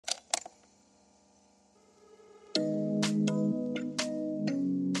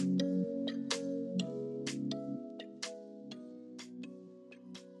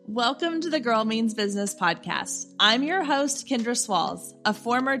Welcome to the Girl Means Business podcast. I'm your host, Kendra Swalls, a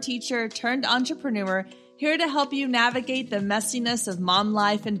former teacher turned entrepreneur here to help you navigate the messiness of mom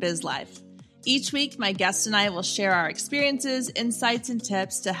life and biz life. Each week, my guest and I will share our experiences, insights, and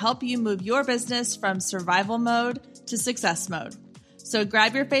tips to help you move your business from survival mode to success mode. So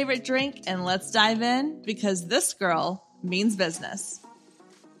grab your favorite drink and let's dive in because this girl means business.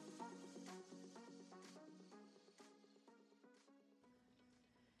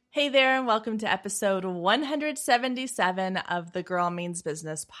 Hey there, and welcome to episode 177 of the Girl Means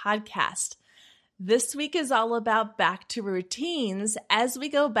Business podcast. This week is all about back to routines as we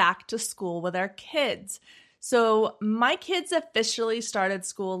go back to school with our kids. So my kids officially started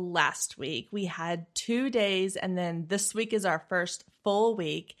school last week. We had 2 days, and then this week is our first full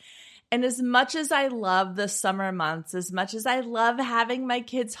week. And as much as I love the summer months, as much as I love having my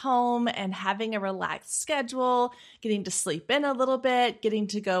kids home and having a relaxed schedule, getting to sleep in a little bit, getting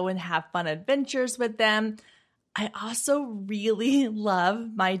to go and have fun adventures with them, I also really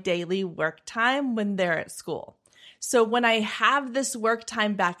love my daily work time when they're at school. So when I have this work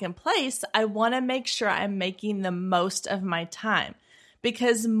time back in place, I want to make sure I'm making the most of my time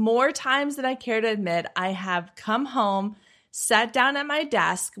because more times than I care to admit, I have come home, sat down at my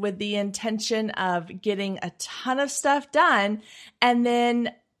desk with the intention of getting a ton of stuff done, and then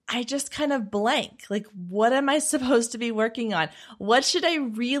I just kind of blank. Like, what am I supposed to be working on? What should I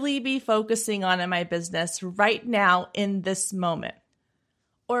really be focusing on in my business right now in this moment?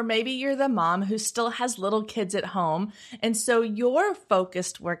 Or maybe you're the mom who still has little kids at home, and so your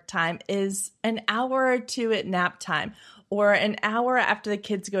focused work time is an hour or two at nap time or an hour after the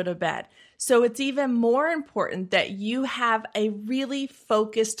kids go to bed. So it's even more important that you have a really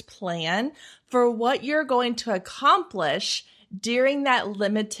focused plan for what you're going to accomplish during that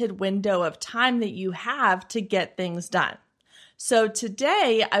limited window of time that you have to get things done. So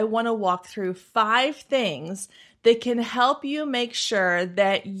today, I want to walk through 5 things that can help you make sure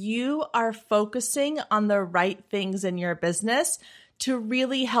that you are focusing on the right things in your business to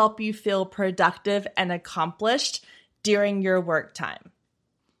really help you feel productive and accomplished during your work time.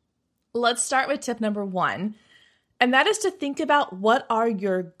 Let's start with tip number 1, and that is to think about what are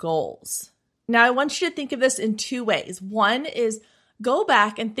your goals. Now, I want you to think of this in 2 ways. One is go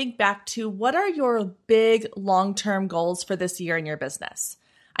back and think back to what are your big long-term goals for this year in your business.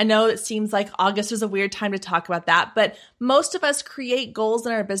 I know it seems like August is a weird time to talk about that, but most of us create goals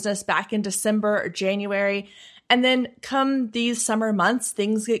in our business back in December or January. And then come these summer months,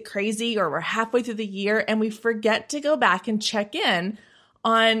 things get crazy or we're halfway through the year and we forget to go back and check in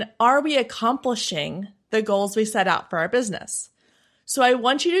on are we accomplishing the goals we set out for our business. So I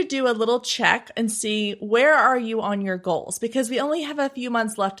want you to do a little check and see where are you on your goals because we only have a few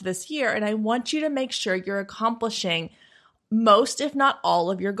months left this year and I want you to make sure you're accomplishing most, if not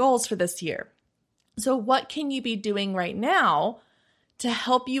all, of your goals for this year. So what can you be doing right now to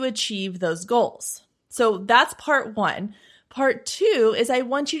help you achieve those goals? So that's part 1. Part 2 is I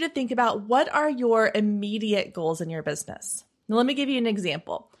want you to think about what are your immediate goals in your business. Now, let me give you an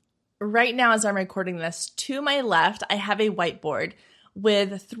example. Right now, as I'm recording this, to my left, I have a whiteboard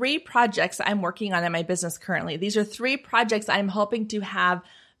with 3 projects I'm working on in my business currently. These are 3 projects I'm hoping to have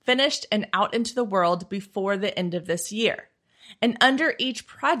finished and out into the world before the end of this year. And under each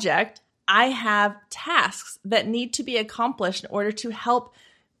project, I have tasks that need to be accomplished in order to help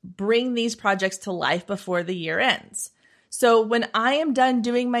bring these projects to life before the year ends. So when I am done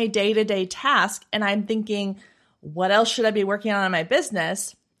doing my day-to-day task and I'm thinking, what else should I be working on in my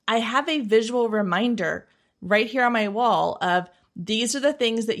business? I have a visual reminder right here on my wall of these are the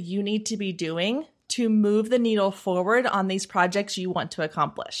things that you need to be doing to move the needle forward on these projects you want to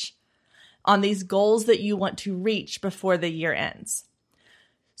accomplish, on these goals that you want to reach before the year ends.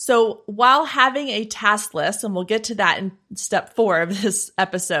 So while having a task list, and we'll get to that in step 4 of this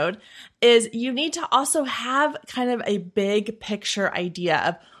episode, is you need to also have kind of a big picture idea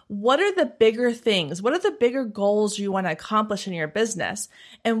of what are the bigger things? What are the bigger goals you want to accomplish in your business?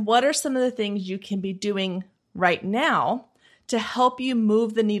 And what are some of the things you can be doing right now to help you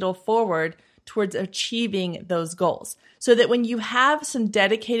move the needle forward towards achieving those goals? So that when you have some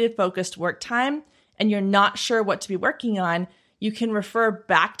dedicated, focused work time and you're not sure what to be working on, you can refer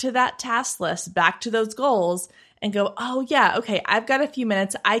back to that task list, back to those goals, and go, oh yeah, okay, I've got a few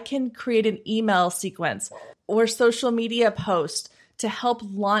minutes. I can create an email sequence or social media post to help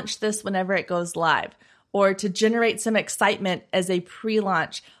launch this whenever it goes live, or to generate some excitement as a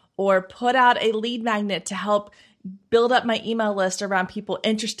pre-launch, or put out a lead magnet to help build up my email list around people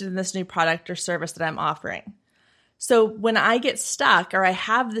interested in this new product or service that I'm offering. So when I get stuck or I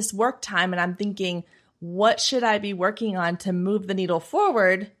have this work time and I'm thinking, what should I be working on to move the needle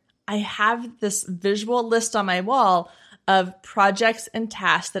forward? I have this visual list on my wall of projects and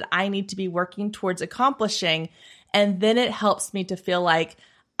tasks that I need to be working towards accomplishing. And then it helps me to feel like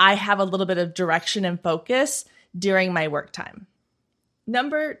I have a little bit of direction and focus during my work time.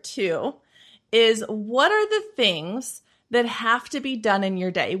 Number 2 is, what are the things that have to be done in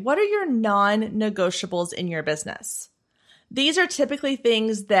your day? What are your non-negotiables in your business? These are typically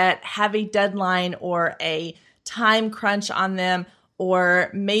things that have a deadline or a time crunch on them, or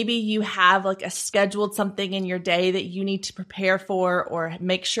maybe you have like a scheduled something in your day that you need to prepare for or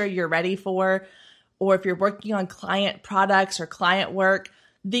make sure you're ready for. Or if you're working on client products or client work,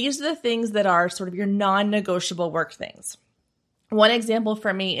 these are the things that are sort of your non-negotiable work things. One example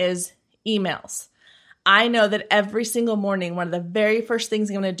for me is emails. I know that every single morning, one of the very first things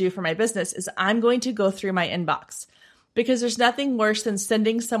I'm going to do for my business is I'm going to go through my inbox, because there's nothing worse than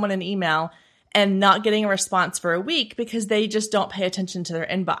sending someone an email and not getting a response for a week because they just don't pay attention to their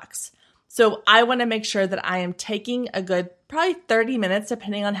inbox. So I want to make sure that I am taking a good probably 30 minutes,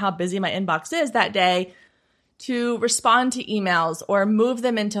 depending on how busy my inbox is that day, to respond to emails or move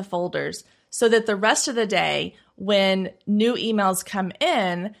them into folders so that the rest of the day, when new emails come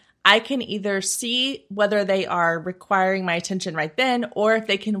in, I can either see whether they are requiring my attention right then, or if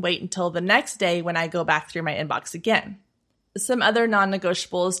they can wait until the next day when I go back through my inbox again. Some other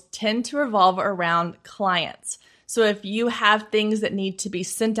non-negotiables tend to revolve around clients. So if you have things that need to be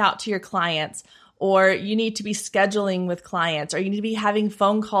sent out to your clients, or you need to be scheduling with clients, or you need to be having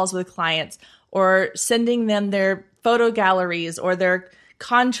phone calls with clients, or sending them their photo galleries or their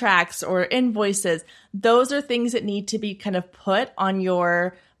contracts or invoices, those are things that need to be kind of put on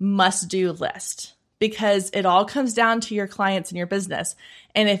your must-do list, because it all comes down to your clients and your business.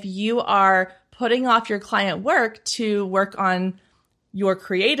 And if you are putting off your client work to work on your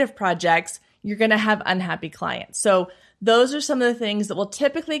creative projects, you're going to have unhappy clients. So those are some of the things that will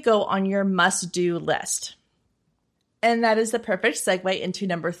typically go on your must-do list. And that is the perfect segue into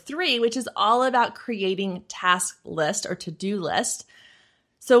number 3, which is all about creating task list or to-do list.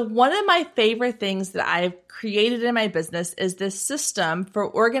 So one of my favorite things that I've created in my business is this system for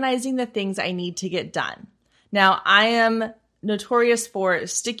organizing the things I need to get done. Now, I am notorious for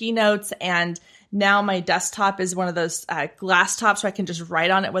sticky notes, and now my desktop is one of those glass tops, so I can just write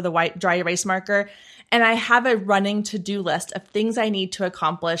on it with a white dry erase marker. And I have a running to-do list of things I need to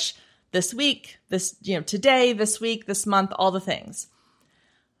accomplish this week, today, this week, this month, all the things.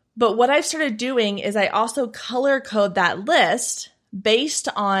 But what I've started doing is I also color code that list based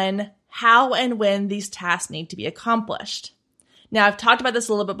on how and when these tasks need to be accomplished. Now, I've talked about this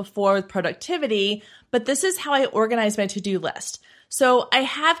a little bit before with productivity, but this is how I organize my to-do list. So I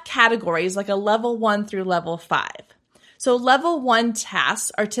have categories like a level 1 through level 5. So level 1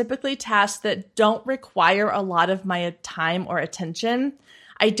 tasks are typically tasks that don't require a lot of my time or attention.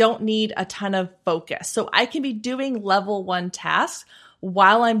 I don't need a ton of focus. So I can be doing level 1 tasks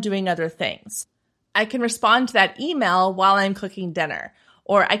while I'm doing other things. I can respond to that email while I'm cooking dinner,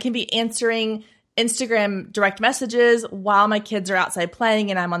 or I can be answering Instagram direct messages while my kids are outside playing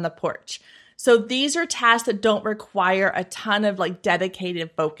and I'm on the porch. So these are tasks that don't require a ton of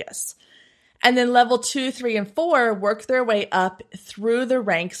dedicated focus. And then level 2, 3, and 4 work their way up through the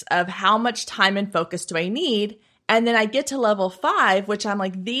ranks of how much time and focus do I need. And then I get to level 5, which I'm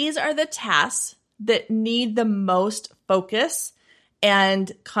like, these are the tasks that need the most focus and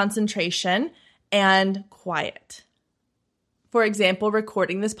concentration and quiet. For example,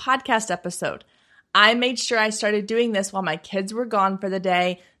 recording this podcast episode. I made sure I started doing this while my kids were gone for the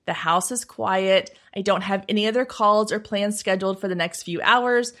day. The house is quiet. I don't have any other calls or plans scheduled for the next few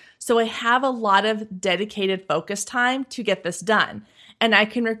hours. So I have a lot of dedicated focus time to get this done. And I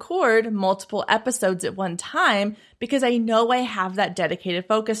can record multiple episodes at one time because I know I have that dedicated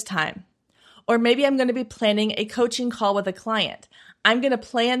focus time. Or maybe I'm going to be planning a coaching call with a client. I'm going to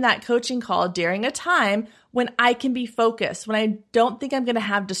plan that coaching call during a time when I can be focused, when I don't think I'm going to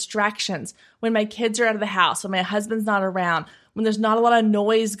have distractions, when my kids are out of the house, when my husband's not around, when there's not a lot of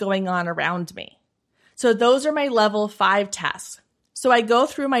noise going on around me. So those are my level 5 tasks. So I go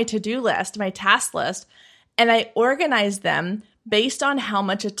through my to-do list, my task list, and I organize them based on how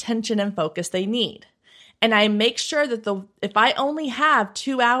much attention and focus they need. And I make sure that if I only have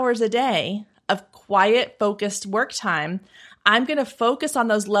 2 hours a day of quiet, focused work time, I'm going to focus on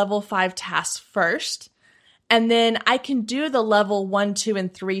those level 5 tasks first. And then I can do the level 1, 2,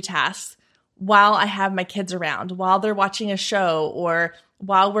 and 3 tasks while I have my kids around, while they're watching a show, or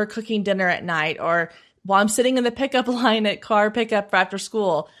while we're cooking dinner at night, or while I'm sitting in the pickup line at car pickup for after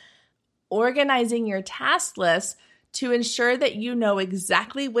school. Organizing your task list to ensure that you know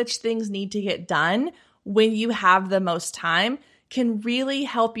exactly which things need to get done when you have the most time can really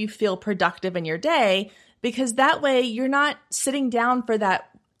help you feel productive in your day, because that way you're not sitting down for that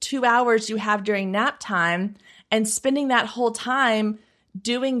 2 hours you have during nap time and spending that whole time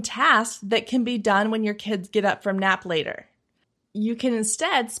doing tasks that can be done when your kids get up from nap later. You can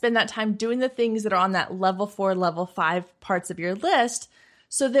instead spend that time doing the things that are on that level 4, level 5 parts of your list,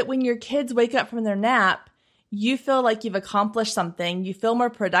 so that when your kids wake up from their nap, you feel like you've accomplished something, you feel more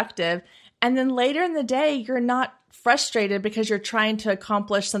productive, and then later in the day, you're not frustrated because you're trying to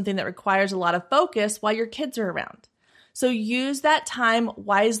accomplish something that requires a lot of focus while your kids are around. So use that time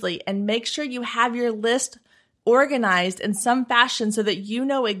wisely and make sure you have your list organized in some fashion so that you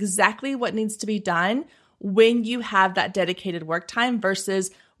know exactly what needs to be done when you have that dedicated work time versus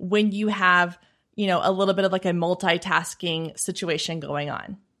when you have, a little bit of like a multitasking situation going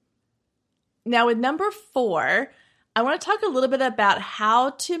on. Now, with number 4, I want to talk a little bit about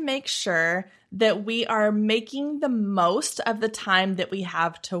how to make sure that we are making the most of the time that we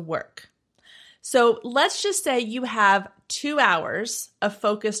have to work. So let's just say you have 2 hours of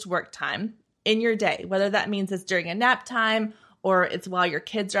focused work time in your day, whether that means it's during a nap time or it's while your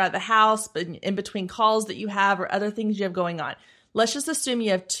kids are out of the house, but in between calls that you have or other things you have going on. Let's just assume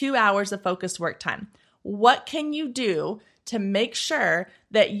you have 2 hours of focused work time. What can you do to make sure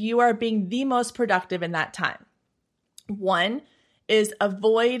that you are being the most productive in that time? 1 is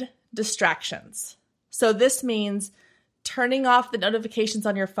avoid distractions. So this means turning off the notifications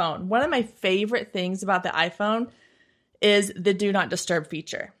on your phone. One of my favorite things about the iPhone is the Do Not Disturb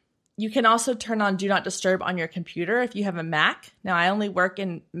feature. You can also turn on Do Not Disturb on your computer if you have a Mac. Now, I only work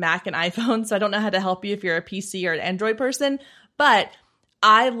in Mac and iPhone, so I don't know how to help you if you're a PC or an Android person, but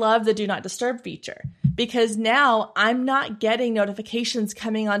I love the Do Not Disturb feature because now I'm not getting notifications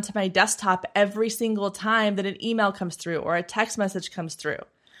coming onto my desktop every single time that an email comes through or a text message comes through.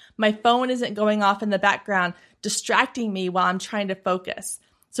 My phone isn't going off in the background, distracting me while I'm trying to focus.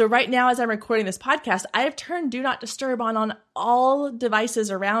 So right now, as I'm recording this podcast, I have turned Do Not Disturb on all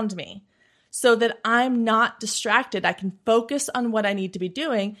devices around me so that I'm not distracted. I can focus on what I need to be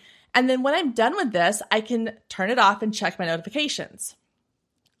doing. And then when I'm done with this, I can turn it off and check my notifications.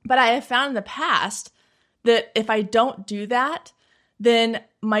 But I have found in the past that if I don't do that, then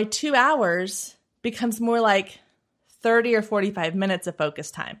my 2 hours becomes more like 30 or 45 minutes of focus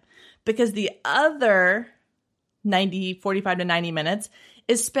time, because the other 45 to 90 minutes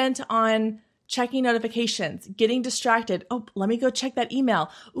is spent on checking notifications, getting distracted. Oh, let me go check that email.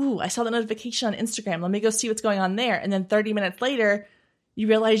 Ooh, I saw the notification on Instagram. Let me go see what's going on there. And then 30 minutes later, you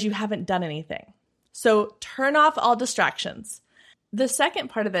realize you haven't done anything. So turn off all distractions. The second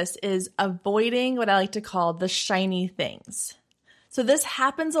part of this is avoiding what I like to call the shiny things. So this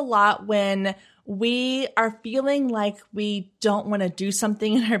happens a lot when we are feeling like we don't want to do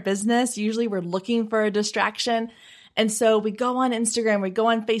something in our business. Usually we're looking for a distraction. And so we go on Instagram, we go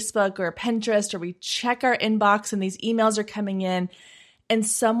on Facebook or Pinterest, or we check our inbox and these emails are coming in and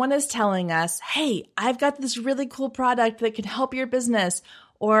someone is telling us, hey, I've got this really cool product that can help your business.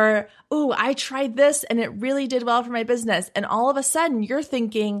 Or, oh, I tried this and it really did well for my business. And all of a sudden you're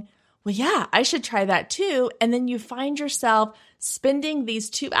thinking, well, yeah, I should try that too. And then you find yourself spending these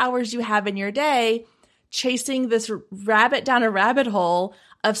 2 hours you have in your day chasing this rabbit down a rabbit hole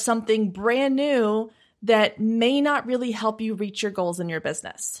of something brand new that may not really help you reach your goals in your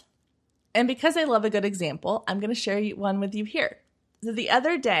business. And because I love a good example, I'm going to share one with you here. So the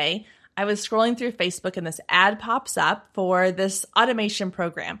other day, I was scrolling through Facebook and this ad pops up for this automation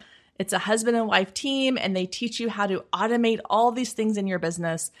program. It's a husband and wife team, and they teach you how to automate all these things in your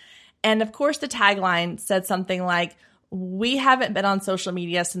business. And of course, the tagline said something like, we haven't been on social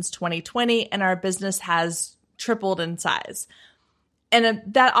media since 2020, and our business has tripled in size. And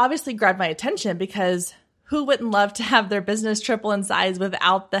that obviously grabbed my attention because who wouldn't love to have their business triple in size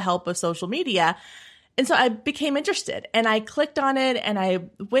without the help of social media? And so I became interested and I clicked on it and I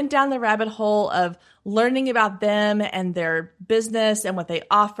went down the rabbit hole of learning about them and their business and what they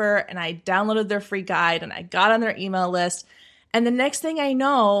offer. And I downloaded their free guide and I got on their email list. And the next thing I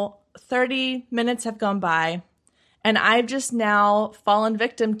know, 30 minutes have gone by and I've just now fallen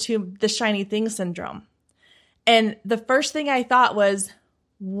victim to the shiny thing syndrome. And the first thing I thought was,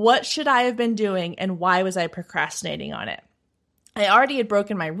 what should I have been doing and why was I procrastinating on it? I already had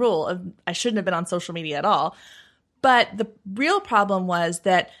broken my rule of I shouldn't have been on social media at all. But the real problem was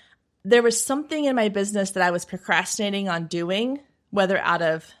that there was something in my business that I was procrastinating on doing, whether out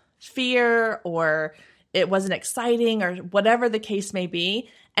of fear or it wasn't exciting or whatever the case may be.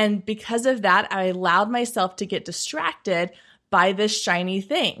 And because of that, I allowed myself to get distracted by this shiny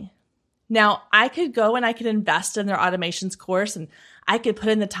thing. Now, I could go and I could invest in their automations course and I could put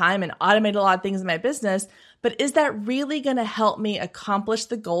in the time and automate a lot of things in my business, but is that really going to help me accomplish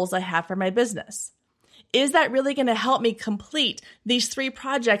the goals I have for my business? Is that really going to help me complete these 3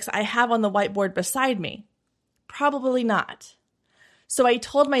 projects I have on the whiteboard beside me? Probably not. So I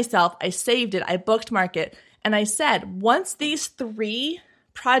told myself, I saved it, I bookmarked it, and I said, once these 3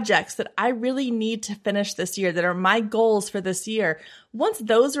 projects that I really need to finish this year, that are my goals for this year, once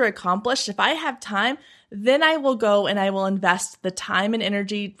those are accomplished, if I have time, then I will go and I will invest the time and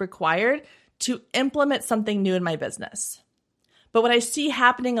energy required to implement something new in my business. But what I see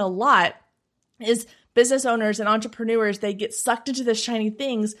happening a lot is business owners and entrepreneurs, they get sucked into the shiny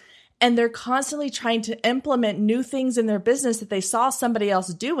things and they're constantly trying to implement new things in their business that they saw somebody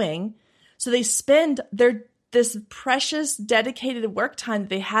else doing. So they spend this precious dedicated work time that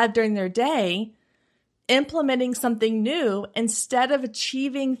they had during their day implementing something new instead of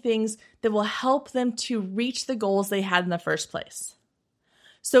achieving things that will help them to reach the goals they had in the first place.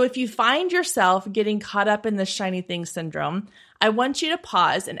 So if you find yourself getting caught up in this shiny thing syndrome, I want you to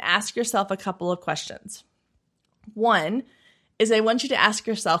pause and ask yourself a couple of questions. One is I want you to ask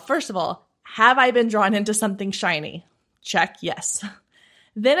yourself, first of all, have I been drawn into something shiny? Check, yes.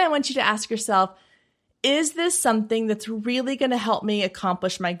 Then I want you to ask yourself, is this something that's really going to help me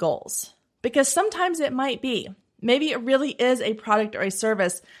accomplish my goals? Because sometimes it might be. Maybe it really is a product or a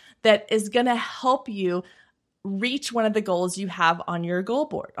service that is going to help you reach one of the goals you have on your goal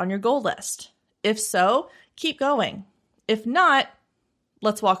board, on your goal list. If so, keep going. If not,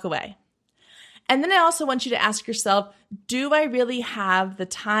 let's walk away. And then I also want you to ask yourself, do I really have the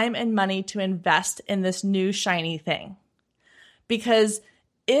time and money to invest in this new shiny thing? Because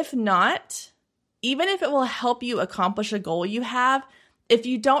if not, even if it will help you accomplish a goal you have, if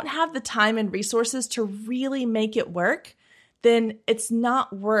you don't have the time and resources to really make it work, then it's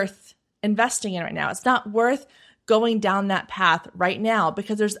not worth investing in right now. It's not worth going down that path right now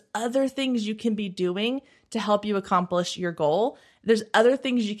because there's other things you can be doing to help you accomplish your goal. There's other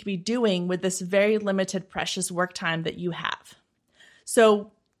things you can be doing with this very limited, precious work time that you have.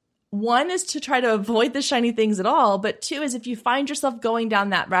 So one is to try to avoid the shiny things at all, but 2 is if you find yourself going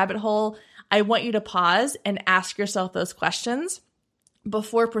down that rabbit hole, I want you to pause and ask yourself those questions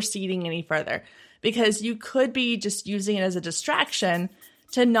before proceeding any further, because you could be just using it as a distraction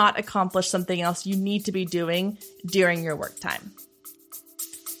to not accomplish something else you need to be doing during your work time.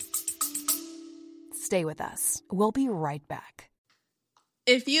 Stay with us. We'll be right back.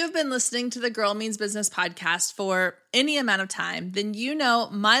 If you've been listening to the Girl Means Business podcast for any amount of time, then you know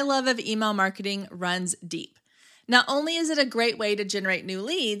my love of email marketing runs deep. Not only is it a great way to generate new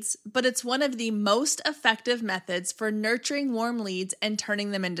leads, but it's one of the most effective methods for nurturing warm leads and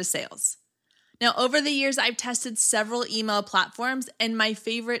turning them into sales. Now, over the years, I've tested several email platforms, and my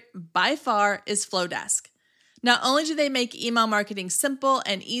favorite by far is Flowdesk. Not only do they make email marketing simple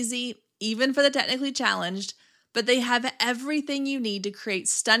and easy, even for the technically challenged, but they have everything you need to create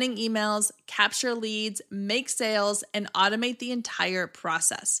stunning emails, capture leads, make sales, and automate the entire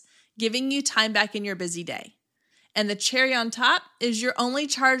process, giving you time back in your busy day. And the cherry on top is you're only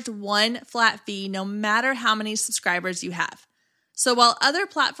charged one flat fee no matter how many subscribers you have. So while other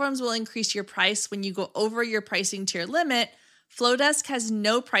platforms will increase your price when you go over your pricing tier limit, Flowdesk has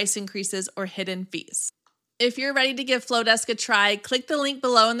no price increases or hidden fees. If you're ready to give Flowdesk a try, click the link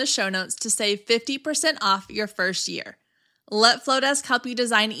below in the show notes to save 50% off your first year. Let Flowdesk help you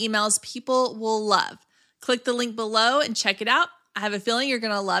design emails people will love. Click the link below and check it out. I have a feeling you're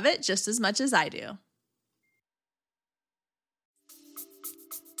going to love it just as much as I do.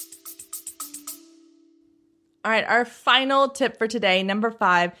 All right, our final tip for today, number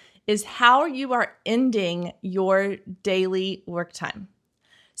 5, is how you are ending your daily work time.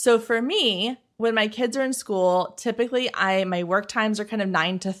 So for me, when my kids are in school, typically my work times are kind of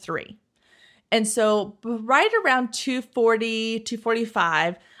 9 to 3. And so right around 2:40,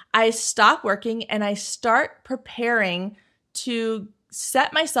 2:45, I stop working and I start preparing to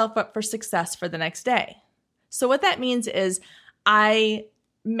set myself up for success for the next day. So what that means is I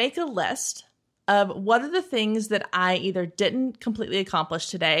make a list of what are the things that I either didn't completely accomplish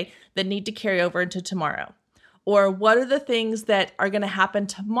today that need to carry over into tomorrow, or what are the things that are going to happen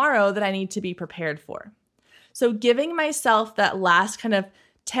tomorrow that I need to be prepared for. So giving myself that last kind of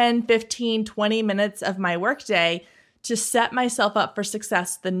 10, 15, 20 minutes of my workday to set myself up for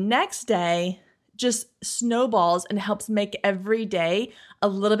success the next day just snowballs and helps make every day a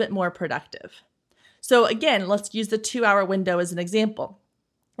little bit more productive. So again, let's use the 2-hour window as an example.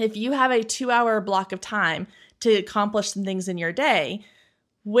 If you have a 2-hour block of time to accomplish some things in your day,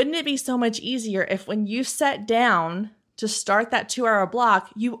 wouldn't it be so much easier if when you sat down to start that 2-hour block,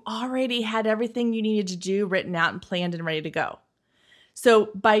 you already had everything you needed to do written out and planned and ready to go? So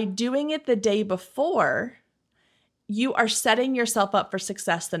by doing it the day before, you are setting yourself up for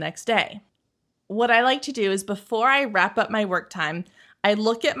success the next day. What I like to do is before I wrap up my work time, I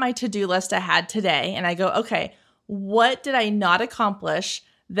look at my to-do list I had today and I go, okay, what did I not accomplish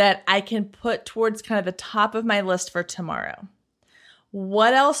that I can put towards kind of the top of my list for tomorrow?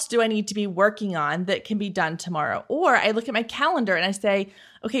 What else do I need to be working on that can be done tomorrow? Or I look at my calendar and I say,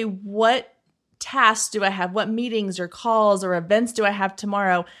 okay, what tasks do I have? What meetings or calls or events do I have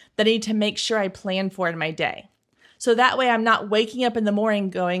tomorrow that I need to make sure I plan for in my day? So that way I'm not waking up in the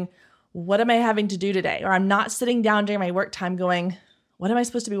morning going, what am I having to do today? Or I'm not sitting down during my work time going, what am I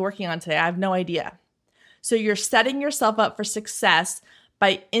supposed to be working on today? I have no idea. So you're setting yourself up for success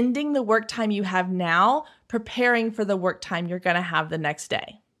by ending the work time you have now, preparing for the work time you're going to have the next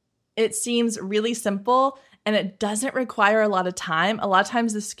day. It seems really simple and it doesn't require a lot of time. A lot of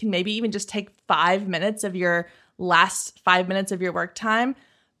times this can maybe even just take 5 minutes of your last 5 minutes of your work time,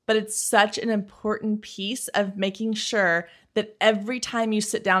 but it's such an important piece of making sure that every time you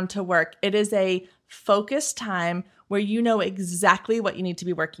sit down to work, it is a focused time where you know exactly what you need to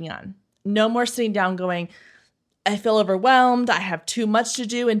be working on. No more sitting down going, I feel overwhelmed, I have too much to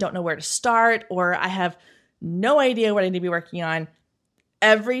do and don't know where to start, or I have no idea what I need to be working on.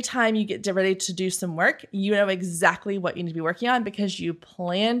 Every time you get ready to do some work, you know exactly what you need to be working on because you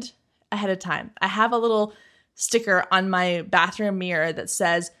planned ahead of time. I have a little sticker on my bathroom mirror that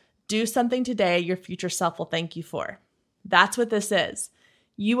says, do something today your future self will thank you for. That's what this is.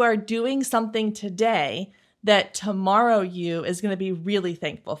 You are doing something today that tomorrow you is going to be really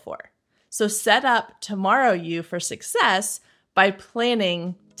thankful for. So set up tomorrow you for success by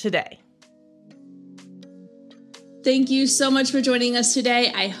planning today. Thank you so much for joining us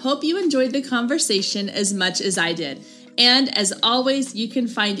today. I hope you enjoyed the conversation as much as I did. And as always, you can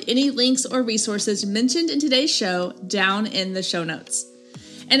find any links or resources mentioned in today's show down in the show notes.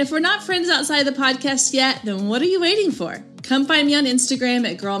 And if we're not friends outside the podcast yet, then what are you waiting for? Come find me on Instagram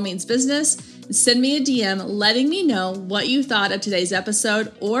at Girl Means Business and send me a DM letting me know what you thought of today's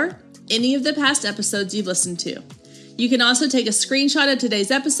episode or any of the past episodes you've listened to. You can also take a screenshot of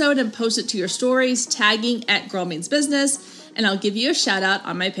today's episode and post it to your stories, tagging at Girl Means Business, and I'll give you a shout out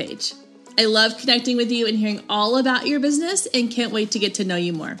on my page. I love connecting with you and hearing all about your business and can't wait to get to know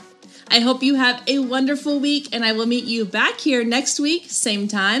you more. I hope you have a wonderful week and I will meet you back here next week, same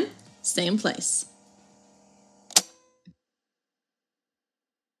time, same place.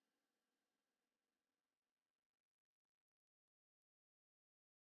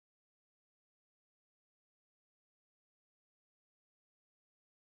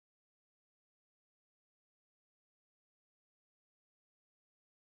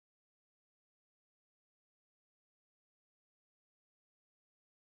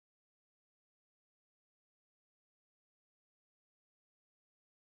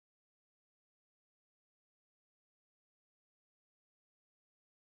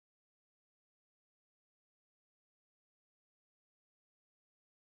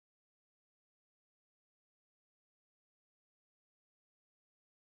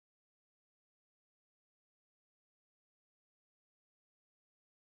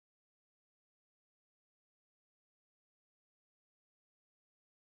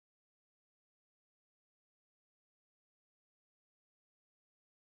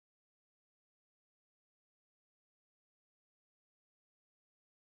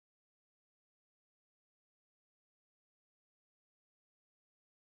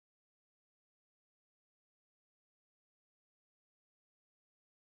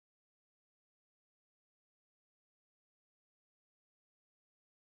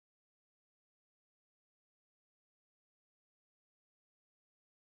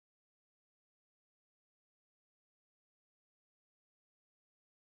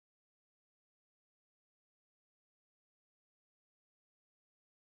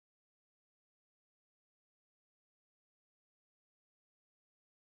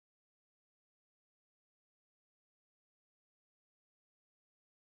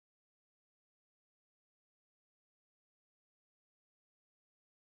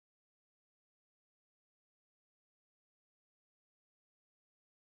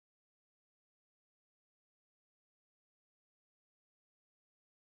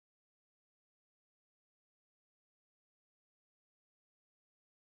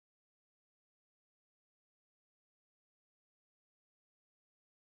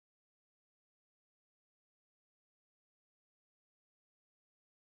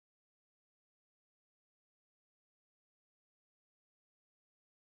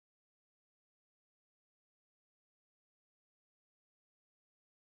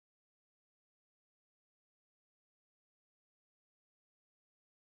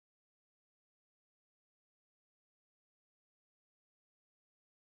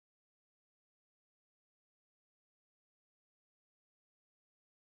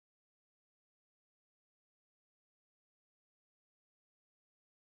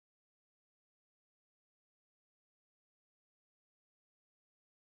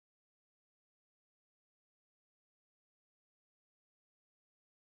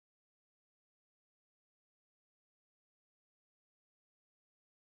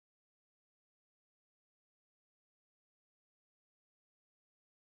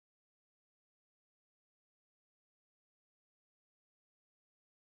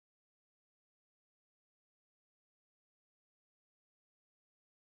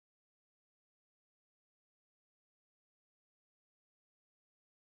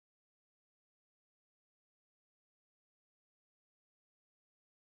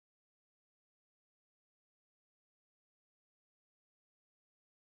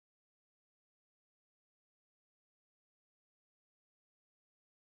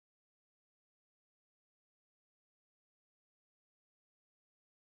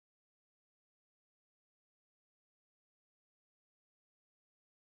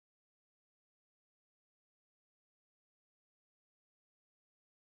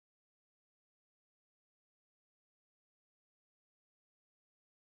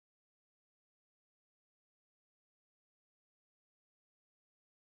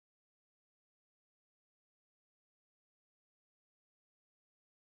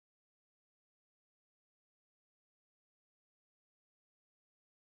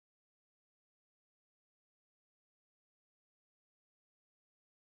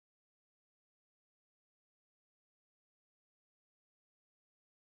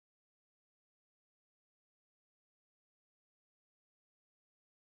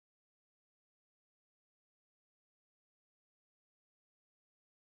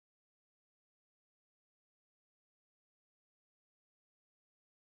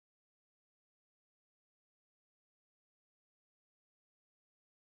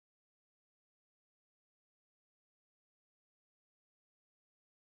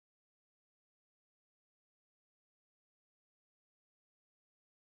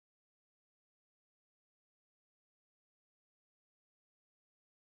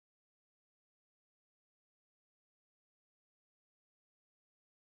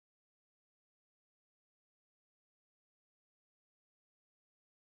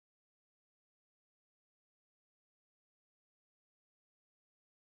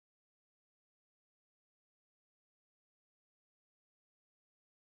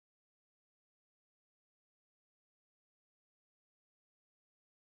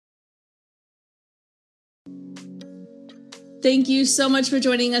 Thank you so much for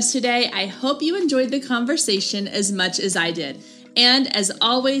joining us today. I hope you enjoyed the conversation as much as I did. And as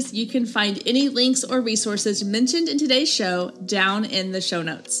always, you can find any links or resources mentioned in today's show down in the show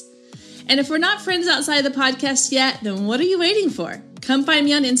notes. And if we're not friends outside the podcast yet, then what are you waiting for? Come find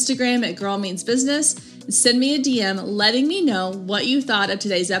me on Instagram at Girl Means Business and send me a DM letting me know what you thought of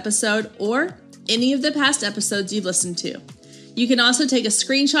today's episode or any of the past episodes you've listened to. You can also take a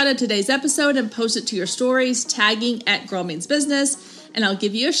screenshot of today's episode and post it to your stories, tagging at Girl Means Business, and I'll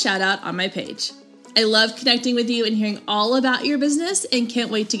give you a shout out on my page. I love connecting with you and hearing all about your business and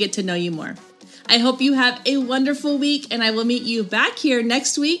can't wait to get to know you more. I hope you have a wonderful week, and I will meet you back here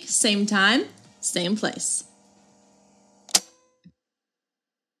next week, same time, same place.